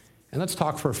 And let's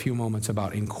talk for a few moments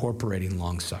about incorporating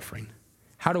long-suffering.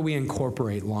 How do we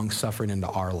incorporate long-suffering into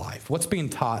our life? What's being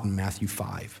taught in Matthew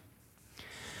 5?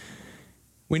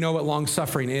 We know what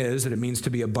long-suffering is, that it means to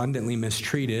be abundantly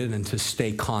mistreated and to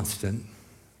stay constant.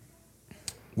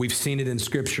 We've seen it in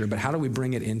Scripture, but how do we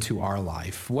bring it into our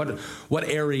life? What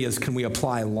areas can we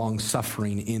apply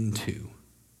long-suffering into?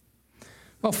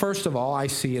 Well, first of all, I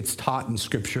see it's taught in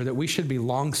Scripture that we should be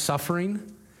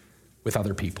long-suffering with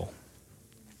other people.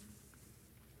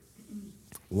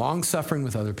 Long-suffering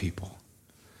with other people.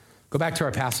 Go back to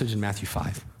our passage in Matthew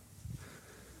 5.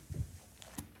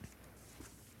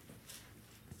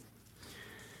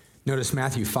 Notice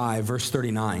Matthew 5, verse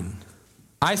 39.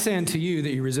 I say unto you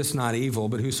that you resist not evil,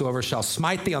 but whosoever shall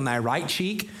smite thee on thy right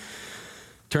cheek,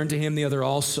 turn to him the other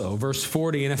also. Verse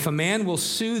 40, and if a man will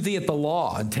sue thee at the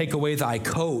law, and take away thy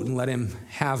coat, and let him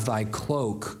have thy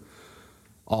cloak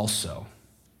also.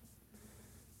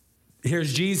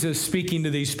 Here's Jesus speaking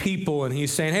to these people, and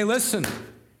he's saying, hey, listen,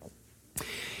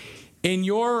 in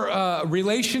your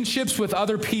relationships with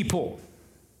other people,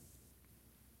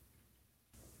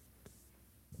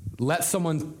 let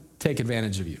someone take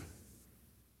advantage of you.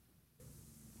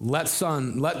 Let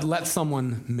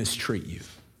someone mistreat you.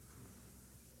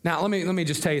 Now, let me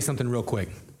just tell you something real quick.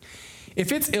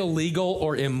 If it's illegal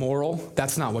or immoral,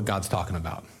 that's not what God's talking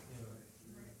about.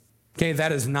 Okay,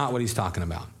 that is not what he's talking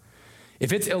about.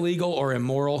 If it's illegal or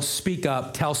immoral, speak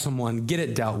up, tell someone, get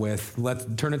it dealt with, let's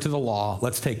turn it to the law,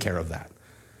 let's take care of that.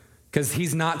 Because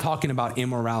he's not talking about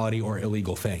immorality or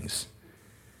illegal things.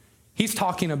 He's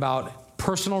talking about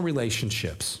personal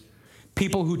relationships,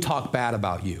 people who talk bad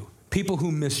about you, people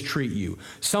who mistreat you,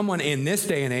 someone in this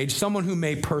day and age, someone who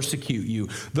may persecute you,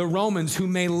 the Romans who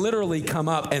may literally come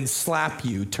up and slap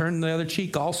you, turn the other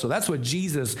cheek also. That's what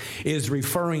Jesus is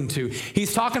referring to.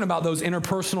 He's talking about those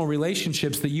interpersonal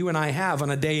relationships that you and I have on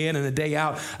a day in and a day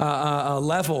out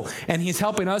level. And he's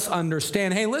helping us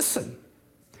understand, hey, listen,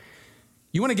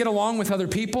 you want to get along with other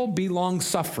people? Be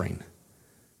long-suffering.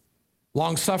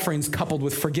 Long-suffering is coupled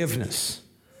with forgiveness.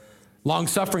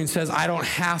 Long-suffering says, I don't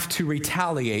have to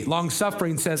retaliate.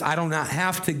 Long-suffering says, I do not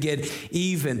have to get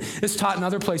even. It's taught in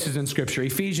other places in Scripture.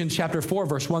 Ephesians chapter 4,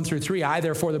 verse 1 through 3. I,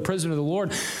 therefore, the prisoner of the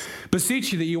Lord,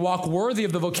 beseech you that you walk worthy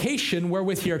of the vocation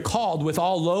wherewith you are called, with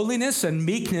all lowliness and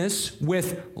meekness,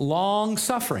 with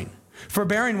long-suffering,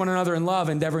 forbearing one another in love,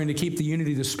 endeavoring to keep the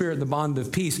unity of the Spirit, the bond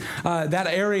of peace. That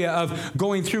area of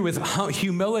going through with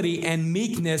humility and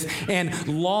meekness and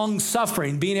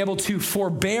long-suffering, being able to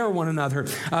forbear one another.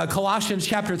 Colossians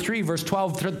chapter 3, verse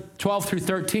 12 through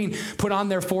 13. Put on,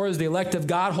 therefore, as the elect of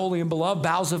God, holy and beloved,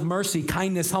 bowels of mercy,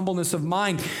 kindness, humbleness of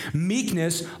mind,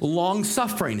 meekness,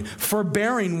 long-suffering,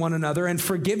 forbearing one another and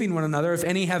forgiving one another. If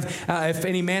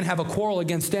any man have a quarrel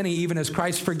against any, even as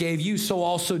Christ forgave you, so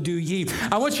also do ye.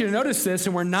 I want you to notice this,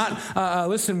 and we're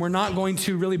not going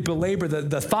to really belabor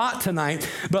the thought tonight,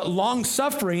 but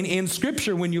long-suffering in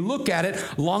Scripture, when you look at it,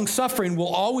 long-suffering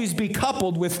will always be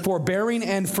coupled with forbearing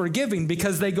and forgiving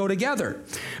because they go together.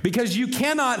 Because you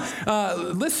cannot,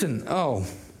 this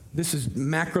is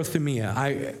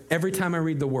macrothumia. Every time I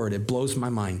read the word, it blows my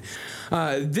mind.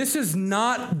 This is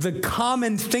not the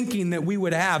common thinking that we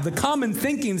would have. The common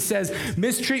thinking says,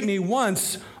 mistreat me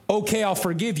once, okay, I'll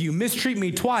forgive you. Mistreat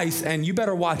me twice, and you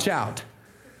better watch out.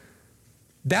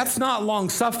 That's not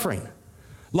long-suffering.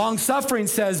 Long-suffering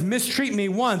says, mistreat me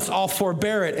once, I'll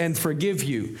forbear it and forgive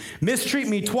you. Mistreat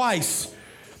me twice,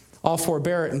 I'll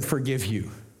forbear it and forgive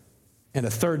you. And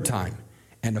a third time,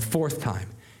 and a fourth time,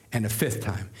 and a fifth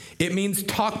time. It means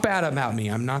talk bad about me.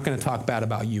 I'm not going to talk bad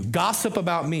about you. Gossip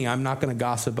about me. I'm not going to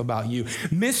gossip about you.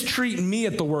 Mistreat me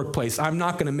at the workplace. I'm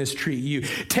not going to mistreat you.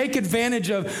 Take advantage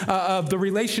of the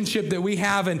relationship that we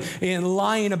have in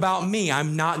lying about me.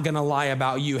 I'm not going to lie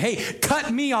about you. Hey,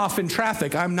 cut me off in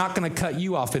traffic. I'm not going to cut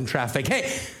you off in traffic.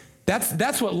 Hey,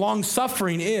 that's what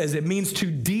long-suffering is. It means to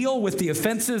deal with the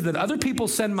offenses that other people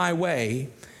send my way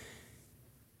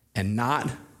and not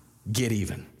get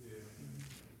even.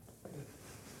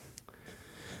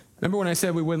 Remember when I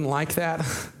said we wouldn't like that?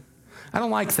 I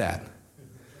don't like that.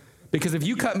 Because if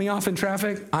you cut me off in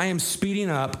traffic, I am speeding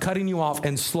up, cutting you off,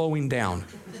 and slowing down.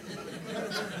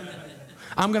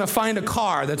 I'm going to find a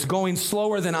car that's going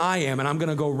slower than I am, and I'm going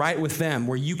to go right with them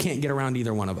where you can't get around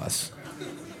either one of us.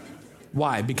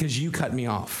 Why? Because you cut me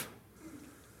off.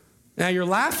 Now you're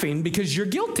laughing because you're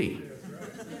guilty.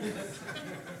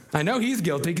 I know he's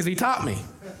guilty because he taught me.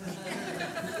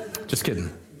 Just kidding.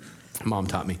 Mom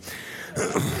taught me.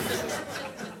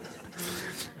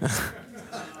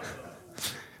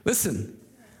 Listen,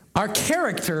 our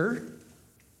character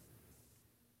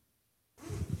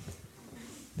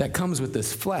that comes with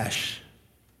this flesh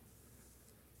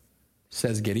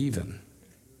says get even.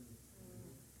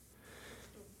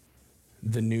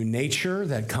 The new nature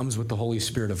that comes with the Holy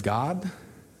Spirit of God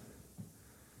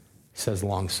says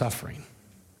long suffering.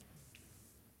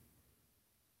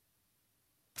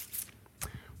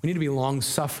 We need to be long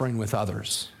suffering with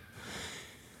others.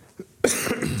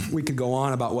 We could go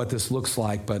on about what this looks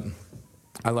like, but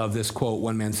I love this quote.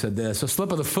 One man said this: a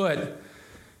slip of the foot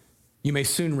you may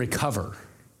soon recover,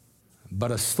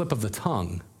 but a slip of the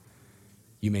tongue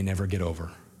you may never get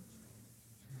over.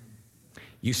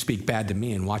 You speak bad to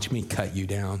me and watch me cut you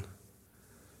down.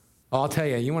 Oh, I'll tell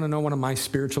you, you want to know one of my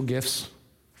spiritual gifts?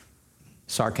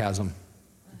 Sarcasm.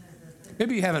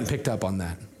 Maybe you haven't picked up on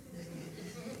that.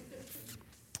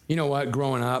 You know what?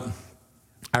 Growing up,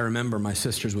 I remember my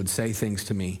sisters would say things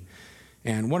to me.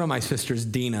 And one of my sisters,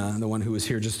 Dina, the one who was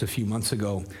here just a few months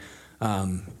ago,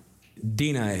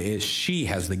 she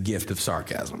has the gift of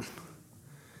sarcasm.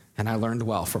 And I learned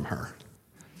well from her.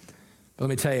 But let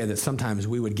me tell you that sometimes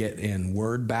we would get in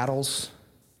word battles.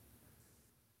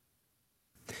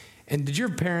 And did your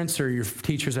parents or your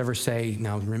teachers ever say,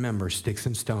 now remember, sticks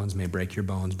and stones may break your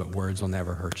bones, but words will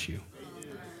never hurt you?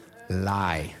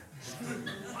 Lie.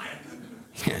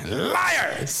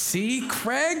 Liar! See,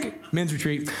 Craig? Men's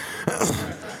retreat.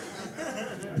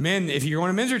 Men, if you're going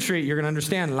to men's retreat, you're going to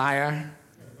understand liar.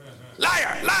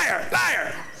 Liar, liar,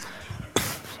 liar.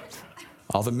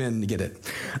 All the men get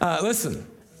it. Listen,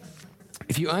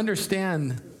 if you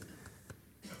understand,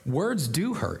 words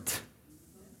do hurt.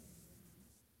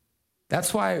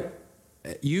 That's why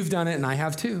you've done it and I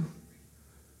have too.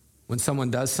 When someone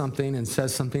does something and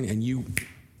says something and you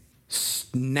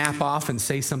snap off and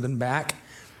say something back,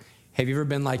 have you ever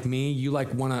been like me? You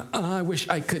want to, I wish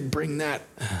I could bring that.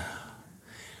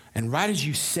 And right as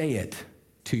you say it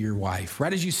to your wife,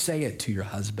 right as you say it to your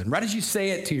husband, right as you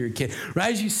say it to your kid,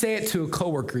 right as you say it to a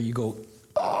coworker, you go,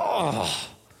 oh.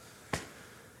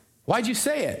 Why'd you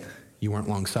say it? You weren't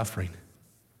long suffering.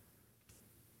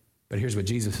 But here's what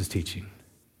Jesus is teaching.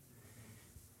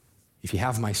 If you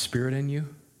have my spirit in you,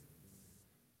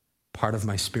 part of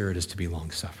my spirit is to be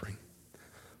long suffering.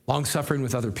 Long suffering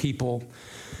with other people.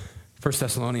 1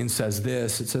 Thessalonians says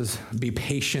this, it says, be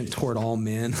patient toward all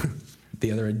men.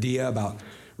 The other idea about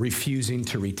refusing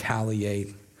to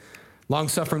retaliate. Long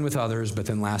suffering with others, but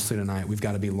then lastly tonight, we've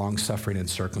got to be long suffering in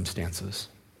circumstances.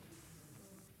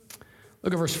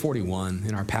 Look at verse 41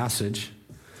 in our passage.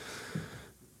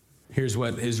 Here's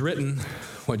what is written,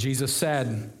 what Jesus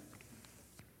said.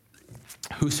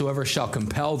 Whosoever shall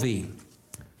compel thee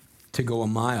to go a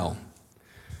mile,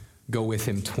 go with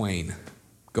him twain,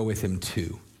 go with him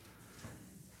two.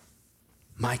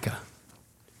 Micah.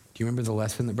 Do you remember the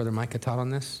lesson that Brother Micah taught on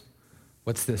this?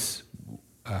 What's this?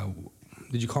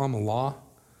 Did you call him a law?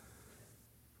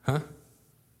 Huh?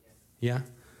 Yeah?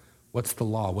 What's the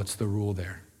law? What's the rule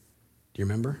there? Do you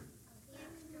remember?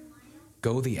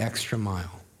 Go the extra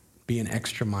mile. Be an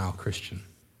extra mile Christian.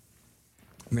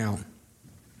 Now,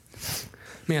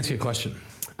 let me ask you a question.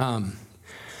 Not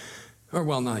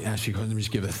ask you, let me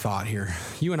just give a thought here.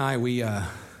 You and I, we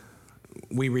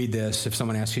read this. If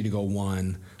someone asks you to go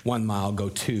 1 mile, go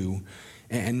 2.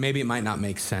 And maybe it might not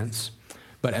make sense.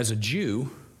 But as a Jew,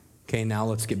 okay, now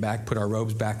let's get back, put our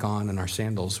robes back on and our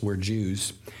sandals. We're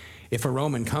Jews. If a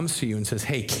Roman comes to you and says,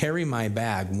 hey, carry my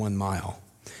bag 1 mile,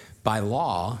 by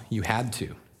law, you had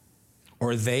to.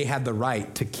 Or they had the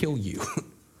right to kill you.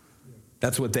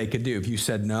 That's what they could do. If you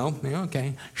said no,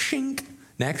 okay, shink.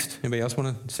 Next, anybody else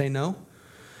want to say no?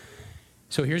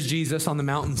 So here's Jesus on the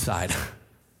mountainside.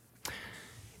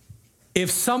 If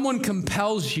someone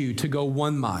compels you to go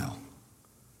 1 mile,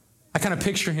 I kind of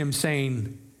picture him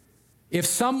saying, if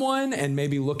someone, and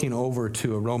maybe looking over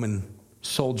to a Roman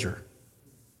soldier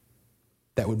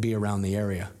that would be around the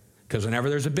area, because whenever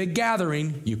there's a big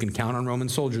gathering, you can count on Roman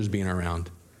soldiers being around.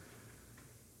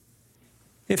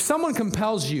 If someone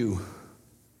compels you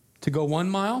to go 1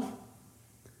 mile,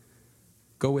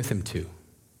 go with him 2.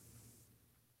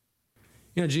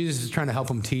 You know, Jesus is trying to help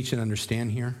them teach and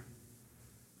understand here.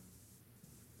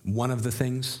 one of the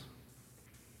things,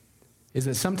 is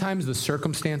that sometimes the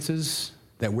circumstances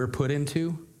that we're put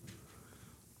into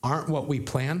aren't what we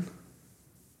plan,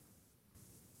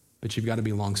 but you've got to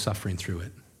be long-suffering through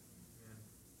it.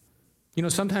 You know,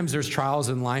 sometimes there's trials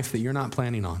in life that you're not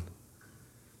planning on,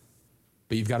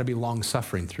 but you've got to be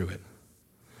long-suffering through it.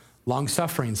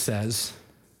 Long-suffering says,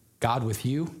 God, with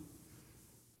you,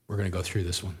 we're going to go through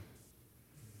this one.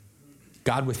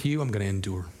 God, with you, I'm going to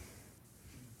endure.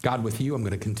 God, with you, I'm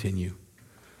going to continue.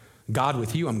 God,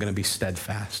 with you, I'm going to be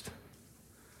steadfast.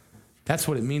 That's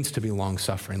what it means to be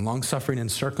long-suffering. Long-suffering in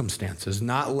circumstances,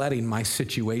 not letting my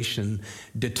situation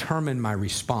determine my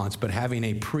response, but having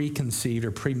a preconceived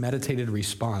or premeditated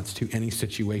response to any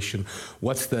situation.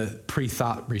 What's the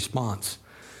pre-thought response?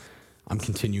 I'm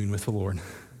continuing with the Lord.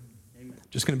 Amen.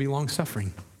 Just going to be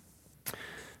long-suffering.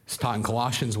 It's taught in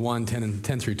Colossians 1,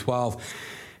 10 through 12.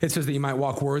 It says that you might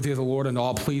walk worthy of the Lord and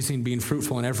all pleasing, being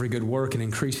fruitful in every good work and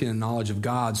increasing in knowledge of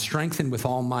God, strengthened with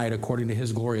all might according to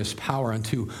his glorious power,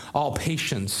 unto all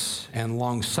patience and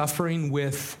long-suffering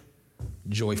with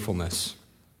joyfulness,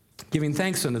 giving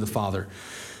thanks unto the Father,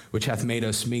 which hath made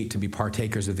us meet to be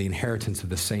partakers of the inheritance of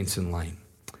the saints in light.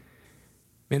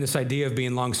 And this idea of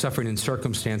being long-suffering in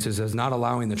circumstances is not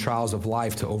allowing the trials of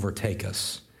life to overtake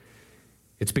us.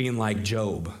 It's being like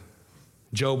Job.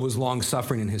 Job was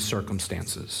long-suffering in his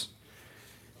circumstances.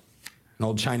 An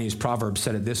old Chinese proverb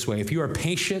said it this way: if you are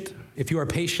patient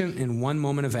in one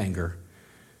moment of anger,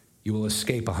 you will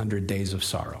escape 100 days of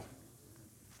sorrow.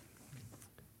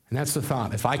 And that's the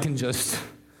thought. If I can just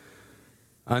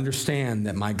understand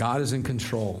that my God is in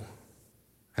control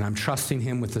and I'm trusting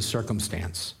him with the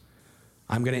circumstance,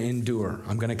 I'm going to endure.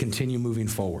 I'm going to continue moving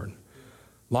forward.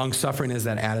 Long-suffering is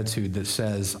that attitude that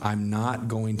says, I'm not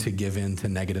going to give in to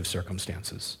negative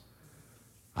circumstances.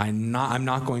 I'm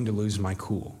not going to lose my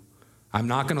cool. I'm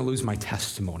not going to lose my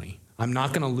testimony. I'm not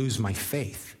going to lose my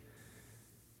faith.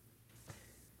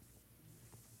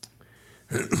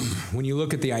 When you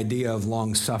look at the idea of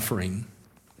long-suffering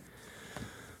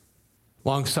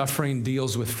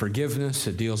deals with forgiveness.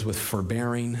 It deals with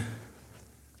forbearing.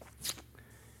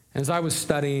 As I was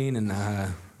studying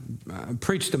and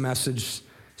preached a message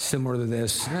similar to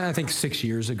this, I think 6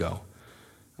 years ago,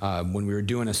 when we were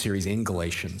doing a series in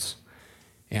Galatians.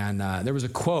 And there was a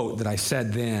quote that I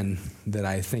said then that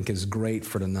I think is great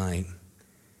for tonight.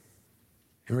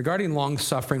 And regarding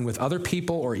long-suffering with other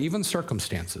people or even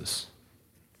circumstances,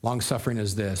 long-suffering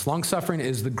is this. Long-suffering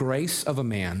is the grace of a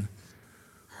man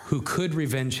who could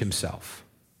revenge himself,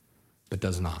 but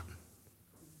does not.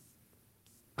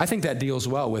 I think that deals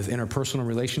well with interpersonal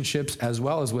relationships as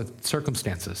well as with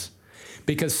circumstances.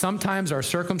 Because sometimes our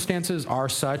circumstances are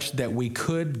such that we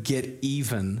could get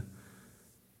even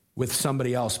with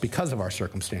somebody else because of our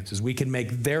circumstances. We can make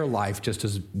their life just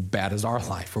as bad as our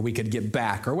life, or we could get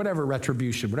back, or whatever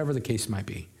retribution, whatever the case might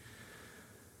be.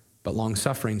 But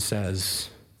long-suffering says,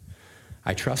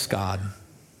 I trust God,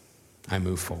 I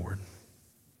move forward.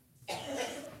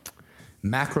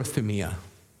 Macrothumia.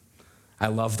 I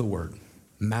love the word.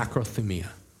 Macrothumia.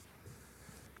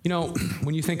 You know,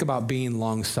 when you think about being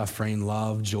long-suffering,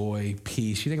 love, joy,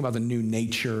 peace, you think about the new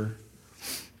nature.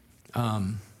 The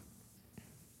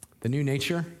new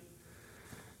nature,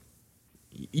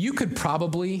 you could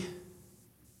probably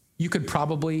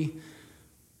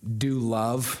do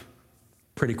love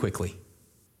pretty quickly.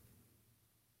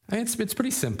 I mean, it's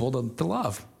pretty simple to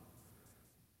love.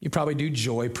 You probably do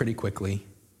joy pretty quickly.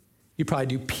 You probably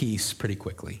do peace pretty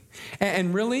quickly.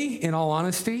 And really, in all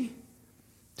honesty,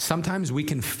 sometimes we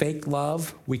can fake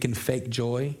love, we can fake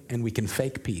joy, and we can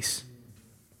fake peace.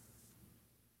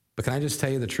 But can I just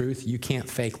tell you the truth? You can't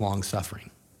fake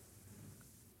long-suffering.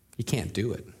 You can't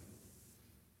do it.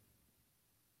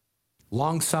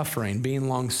 Long-suffering, being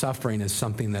long-suffering is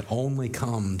something that only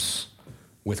comes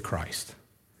with Christ.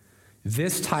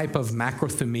 This type of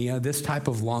macrothumia, this type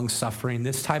of long-suffering,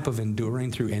 this type of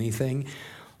enduring through anything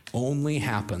only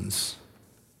happens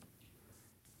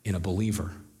in a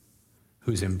believer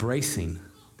who's embracing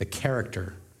the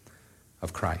character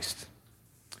of Christ.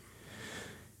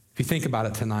 If you think about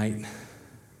it tonight,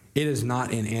 it is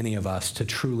not in any of us to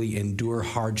truly endure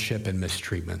hardship and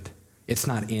mistreatment. It's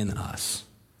not in us.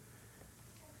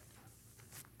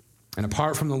 And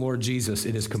apart from the Lord Jesus,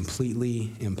 it is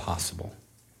completely impossible.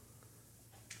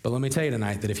 But let me tell you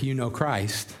tonight that if you know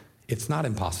Christ, it's not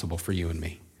impossible for you and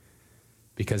me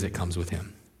because it comes with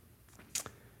him.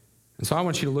 And so I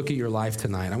want you to look at your life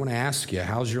tonight. I want to ask you,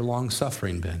 how's your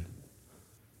long-suffering been?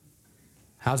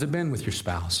 How's it been with your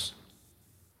spouse?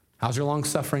 How's your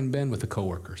long-suffering been with the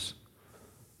coworkers?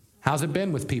 How's it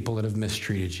been with people that have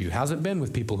mistreated you? How's it been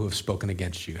with people who have spoken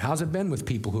against you? How's it been with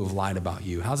people who have lied about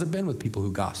you? How's it been with people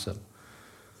who gossip?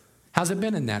 How's it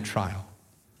been in that trial?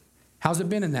 How's it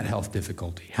been in that health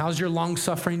difficulty? How's your long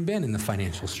suffering been in the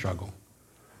financial struggle?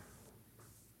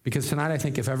 Because tonight, I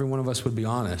think if every one of us would be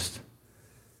honest,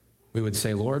 we would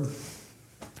say, Lord,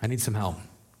 I need some help.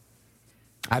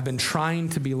 I've been trying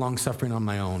to be long suffering on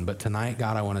my own, but tonight,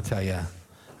 God, I want to tell you,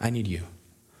 I need you.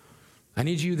 I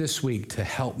need you this week to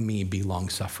help me be long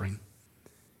suffering.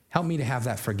 Help me to have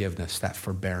that forgiveness, that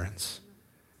forbearance.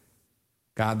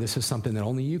 God, this is something that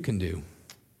only you can do.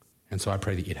 And so I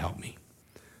pray that you'd help me.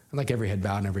 I'd like every head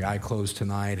bowed and every eye closed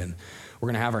tonight, and we're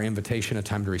going to have our invitation, a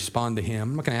time to respond to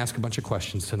him. I'm not going to ask a bunch of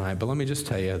questions tonight, but let me just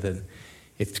tell you that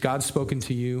if God's spoken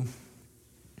to you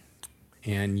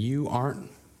and you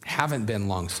haven't been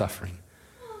long suffering,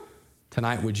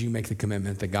 tonight would you make the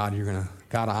commitment that God,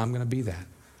 I'm going to be that.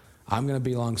 I'm going to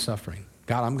be long suffering.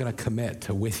 God, I'm going to commit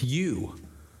to with you,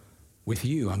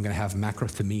 I'm going to have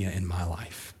macrothemia in my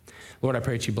life. Lord, I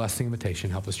pray that you bless the invitation.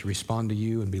 Help us to respond to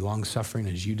you and be long suffering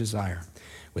as you desire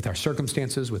with our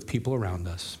circumstances, with people around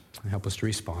us. And help us to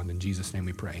respond. In Jesus' name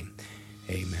we pray.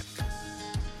 Amen.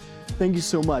 Thank you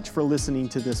so much for listening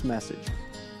to this message.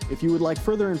 If you would like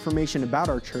further information about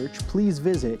our church, please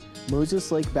visit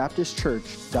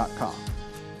moseslakebaptistchurch.com.